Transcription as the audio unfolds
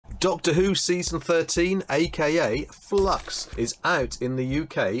Doctor Who Season 13, aka Flux, is out in the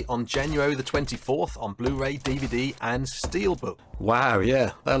UK on January the 24th on Blu-ray, DVD and Steelbook. Wow,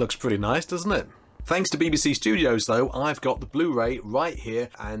 yeah, that looks pretty nice, doesn't it? Thanks to BBC Studios though, I've got the Blu-ray right here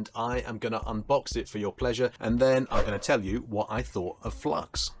and I am going to unbox it for your pleasure, and then I'm going to tell you what I thought of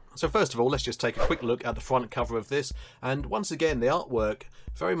Flux. So first of all, let's just take a quick look at the front cover of this, and once again the artwork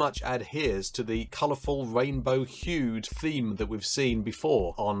very much adheres to the colourful rainbow hued theme that we've seen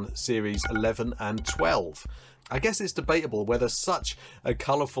before on series 11 and 12. I guess it's debatable whether such a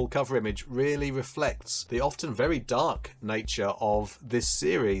colourful cover image really reflects the often very dark nature of this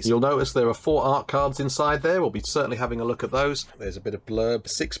series. You'll notice there are 4 art cards inside there. We'll be certainly having a look at those. There's a bit of blurb.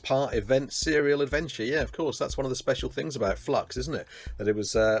 6-part event serial adventure. Yeah, of course, that's one of the special things about Flux, isn't it? That it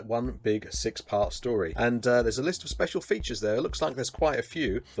was one big 6-part story. And there's a list of special features there. It looks like there's quite a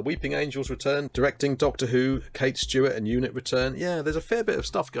few. The Weeping Angels return, directing Doctor Who, Kate Stewart and unit return. Yeah, there's a fair bit of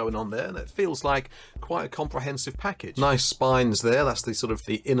stuff going on there, and it feels like quite a comprehensive package. Nice spines there. That's the sort of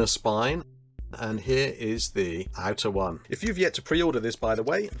the inner spine. And here is the outer one. If you've yet to pre-order this, by the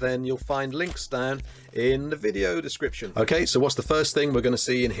way, then you'll find links down in the video description. Okay, so what's the first thing we're going to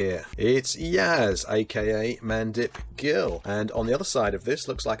see in here? It's Yaz, aka Mandip Gill. And on the other side of this,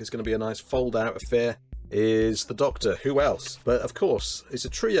 looks like it's going to be a nice fold-out affair, is the Doctor. Who else? But of course, it's a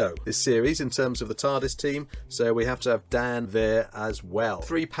trio, this series, in terms of the TARDIS team, so we have to have Dan there as well.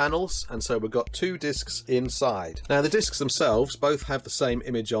 3 panels, and so we've got 2 discs inside. Now the discs themselves both have the same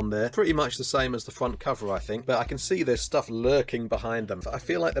image on there, pretty much the same as the front cover, I think, but I can see there's stuff lurking behind them. I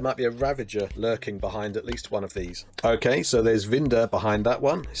feel like there might be a Ravager lurking behind at least one of these. Okay, so there's Vinda behind that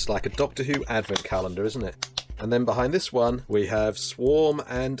one. It's like a Doctor Who advent calendar, isn't it? And then behind this one, we have Swarm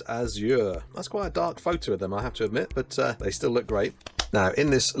and Azure. That's quite a dark photo of them, I have to admit, but they still look great. Now, in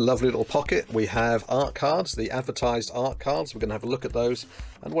this lovely little pocket, we have art cards, the advertised art cards. We're going to have a look at those.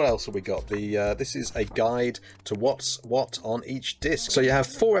 And what else have we got? This is a guide to what's what on each disc. So you have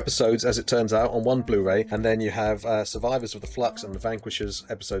 4 episodes, as it turns out, on one Blu-ray, and then you have Survivors of the Flux and the Vanquishers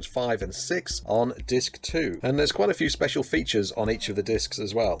episodes 5 and 6 on disc 2. And there's quite a few special features on each of the discs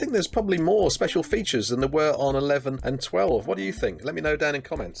as well. I think there's probably more special features than there were on 11 and 12. What do you think? Let me know down in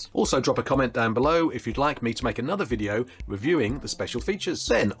comments. Also, drop a comment down below if you'd like me to make another video reviewing the special features.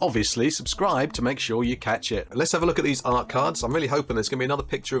 Then obviously subscribe to make sure you catch it. Let's have a look at these art cards. I'm really hoping there's going to be another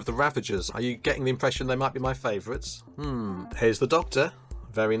picture of the Ravagers. Are you getting the impression they might be my favourites? Here's the Doctor.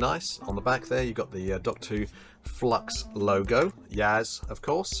 Very nice. On the back there you've got the Doctor Who Flux logo. Yaz, of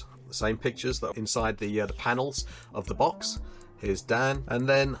course. The same pictures that are inside the panels of the box. Here's Dan, and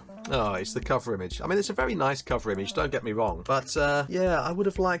then oh, it's the cover image. I mean, it's a very nice cover image, don't get me wrong, but yeah, I would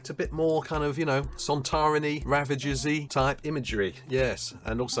have liked a bit more kind of, you know, Sontaran-y, Ravagers-y type imagery. Yes,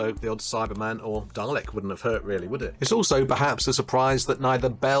 and also the odd Cyberman or Dalek wouldn't have hurt really, would it? It's also perhaps a surprise that neither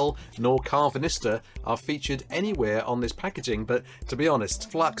Bell nor Carvanista are featured anywhere on this packaging, but to be honest,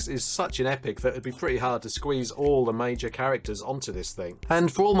 Flux is such an epic that it'd be pretty hard to squeeze all the major characters onto this thing.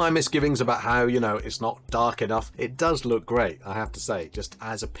 And for all my misgivings about how, you know, it's not dark enough, it does look great, I have to say, just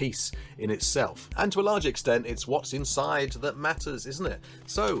as a piece in itself. And to a large extent, it's what's inside that matters, isn't it?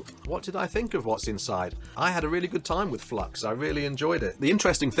 So, what did I think of what's inside? I had a really good time with Flux. I really enjoyed it. The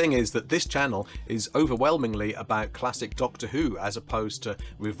interesting thing is that this channel is overwhelmingly about classic Doctor Who as opposed to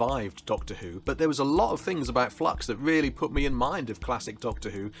revived Doctor Who, but there was a lot of things about Flux that really put me in mind of classic Doctor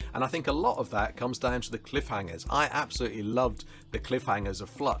Who, and I think a lot of that comes down to the cliffhangers. I absolutely loved the cliffhangers of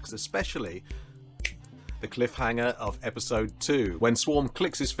Flux, especially the cliffhanger of episode 2, when Swarm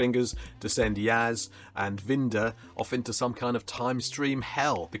clicks his fingers to send Yaz and Vinda off into some kind of time stream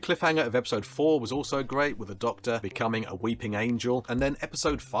hell. The cliffhanger of episode 4 was also great, with the Doctor becoming a weeping angel. And then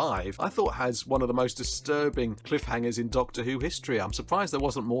episode 5, I thought, has one of the most disturbing cliffhangers in Doctor Who history. I'm surprised there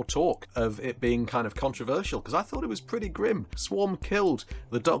wasn't more talk of it being kind of controversial, because I thought it was pretty grim. Swarm killed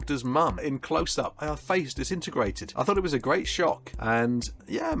the Doctor's mum in close-up, her face disintegrated. I thought it was a great shock, and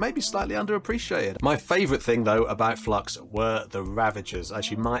yeah, maybe slightly underappreciated. My favourite thing though about Flux were the Ravagers,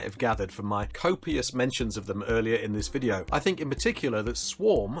 as you might have gathered from my copious mentions of them earlier in this video. I think in particular that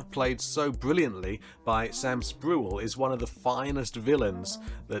Swarm, played so brilliantly by Sam Spruill, is one of the finest villains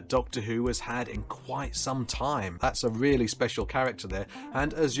that Doctor Who has had in quite some time. That's a really special character there,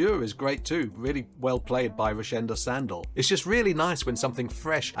 and Azure is great too, really well played by Rashenda Sandal. It's just really nice when something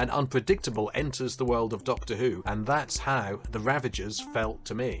fresh and unpredictable enters the world of Doctor Who, and that's how the Ravagers felt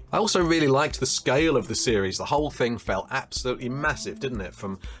to me. I also really liked the scale of the series, the whole thing felt absolutely massive, didn't it?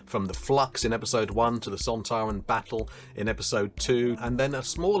 From the Flux in episode 1 to the Sontaran battle in episode 2, and then a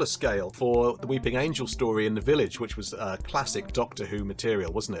smaller scale for the Weeping Angel story in the village, which was classic Doctor Who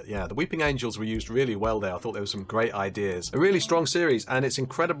material, wasn't it? Yeah, the Weeping Angels were used really well there. I thought there were some great ideas. A really strong series, and it's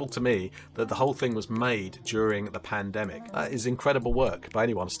incredible to me that the whole thing was made during the pandemic. That is incredible work by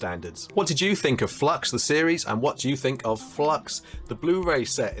anyone's standards. What did you think of Flux, the series, and what do you think of Flux, the Blu-ray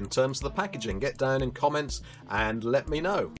set, in terms of the packaging? Get down in comments and let me know.